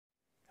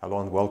Hello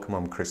and welcome,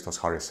 I'm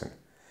christosharrison.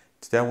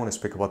 Today I want to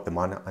speak about the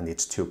mind and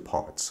its two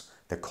parts,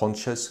 the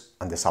conscious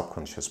and the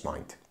subconscious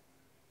mind.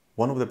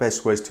 One of the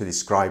best ways to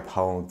describe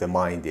how the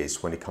mind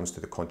is when it comes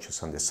to the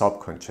conscious and the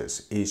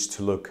subconscious is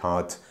to look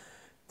at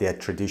their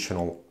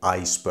traditional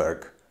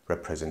iceberg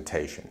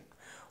representation.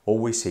 All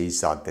we see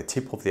is that the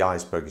tip of the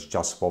iceberg is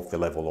just above the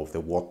level of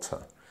the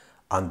water,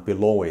 and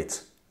below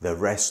it, the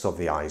rest of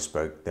the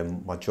iceberg, the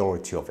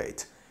majority of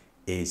it,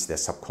 is the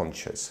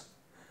subconscious.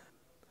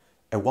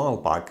 A while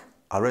back,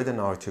 I read an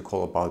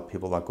article about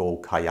people that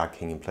go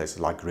kayaking in places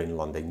like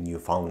Greenland and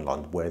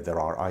Newfoundland where there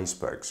are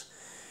icebergs.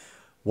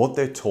 What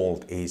they're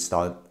told is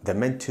that they're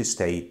meant to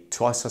stay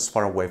twice as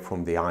far away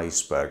from the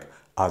iceberg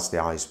as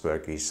the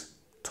iceberg is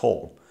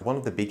tall. One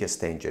of the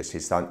biggest dangers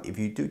is that if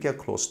you do get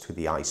close to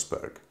the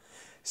iceberg,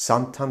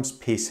 sometimes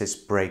pieces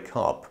break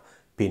up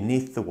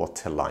beneath the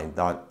waterline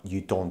that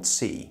you don't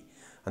see,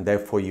 and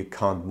therefore you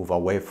can't move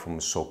away from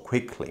so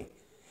quickly.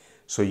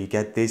 So you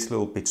get these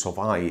little bits of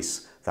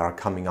ice that are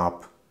coming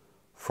up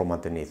from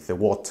underneath the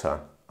water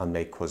and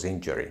may cause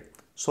injury,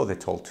 so they're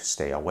told to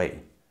stay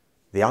away.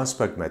 The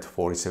iceberg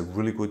metaphor is a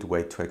really good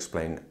way to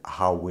explain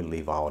how we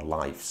live our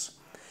lives.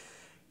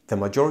 The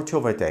majority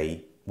of our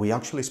day, we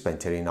actually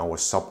spend it in our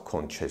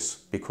subconscious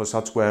because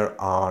that's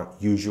where our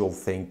usual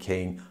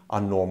thinking,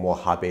 our normal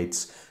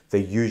habits,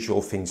 the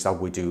usual things that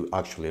we do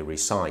actually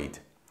reside.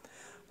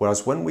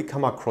 Whereas when we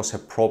come across a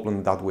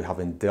problem that we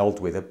haven't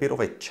dealt with, a bit of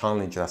a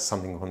challenge, that's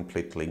something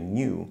completely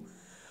new,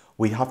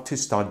 we have to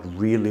start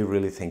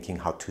really thinking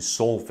how to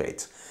solve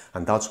it.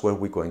 And that's where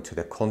we go into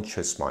the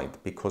conscious mind,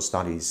 because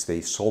that is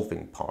the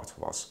solving part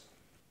of us.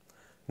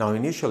 Now,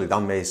 initially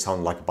that may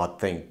sound like a bad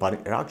thing, but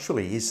it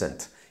actually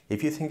isn't.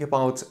 If you think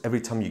about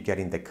every time you get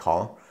in the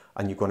car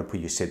and you're going to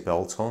put your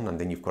seatbelt on, and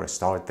then you've got to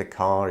start the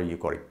car, you've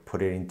got to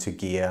put it into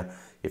gear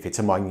if it's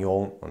a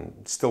manual,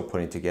 and still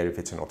put it into gear if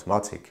it's an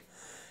automatic.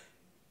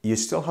 You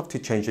still have to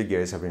change the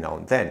gears every now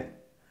and then.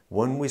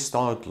 When we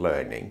start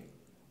learning,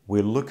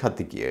 we look at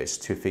the gears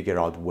to figure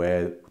out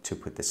where to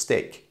put the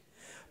stick.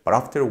 But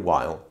after a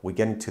while, we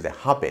get into the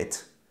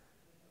habit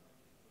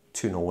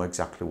to know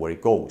exactly where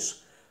it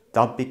goes.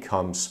 That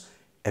becomes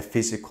a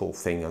physical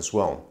thing as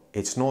well.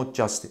 It's not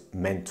just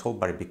mental,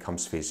 but it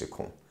becomes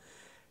physical.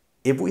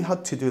 If we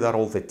had to do that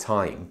all the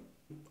time,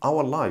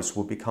 our lives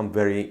would become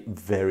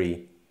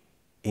very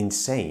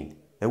insane.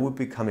 They would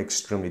become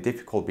extremely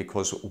difficult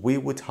because we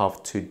would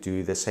have to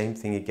do the same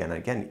thing again and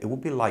again. It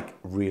would be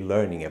like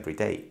relearning every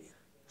day.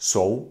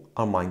 So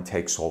our mind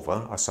takes over,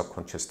 our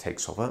subconscious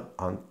takes over,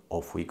 and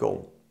off we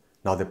go.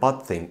 Now the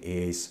bad thing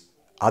is,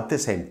 at the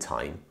same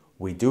time,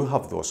 we do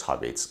have those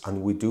habits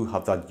and we do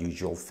have that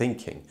usual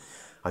thinking.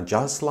 And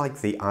just like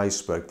the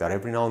iceberg that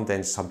every now and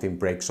then something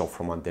breaks off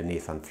from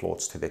underneath and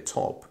floats to the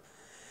top,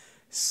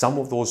 some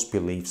of those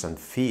beliefs and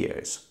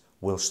fears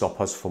will stop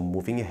us from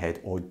moving ahead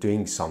or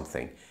doing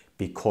something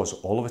because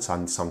all of a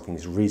sudden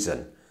something's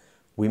risen.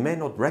 We may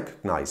not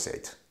recognize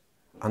it.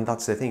 And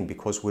that's the thing,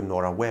 because we're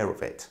not aware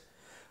of it.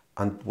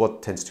 And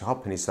what tends to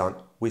happen is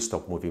that we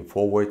stop moving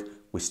forward,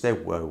 we stay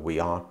where we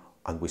are,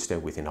 and we stay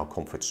within our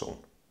comfort zone.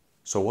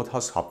 So what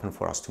has happened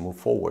for us to move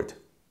forward?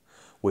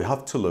 We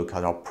have to look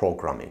at our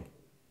programming,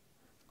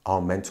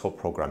 our mental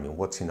programming,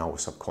 what's in our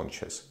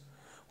subconscious.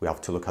 We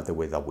have to look at the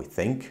way that we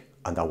think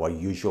and our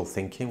usual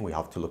thinking. We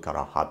have to look at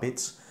our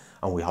habits,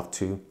 and we have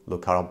to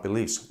look at our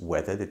beliefs,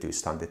 whether they do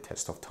stand the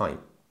test of time.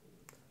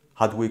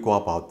 How do we go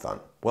about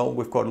that? Well,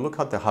 we've got to look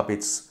at the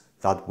habits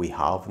that we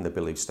have and the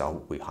beliefs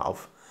that we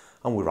have,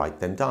 and we write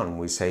them down.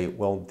 We say,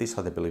 well, these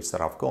are the beliefs that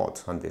I've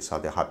got, and these are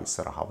the habits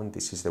that I have, and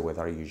this is the way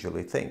that I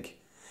usually think.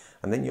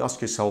 And then you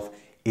ask yourself,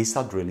 is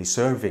that really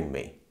serving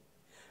me?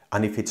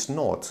 And if it's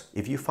not,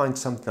 if you find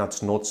something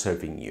that's not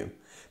serving you,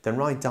 then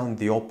write down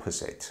the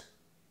opposite.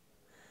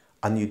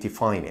 And you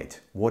define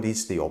it. What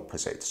is the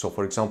opposite? So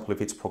for example,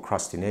 if it's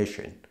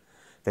procrastination,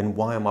 then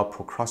why am I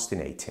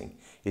procrastinating?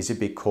 Is it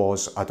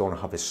because I don't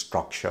have a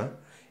structure?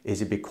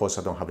 Is it because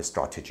I don't have a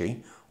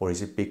strategy? Or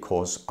is it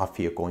because I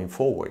fear going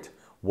forward?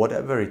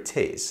 Whatever it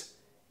is,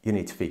 you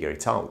need to figure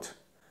it out.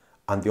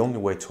 And the only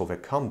way to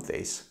overcome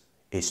this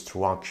is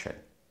through action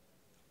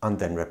and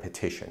then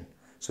repetition.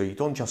 So you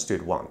don't just do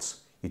it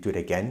once, you do it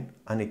again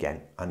and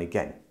again and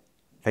again.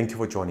 Thank you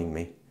for joining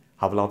me.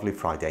 Have a lovely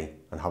Friday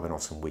and have an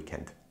awesome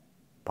weekend.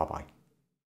 Bye-bye.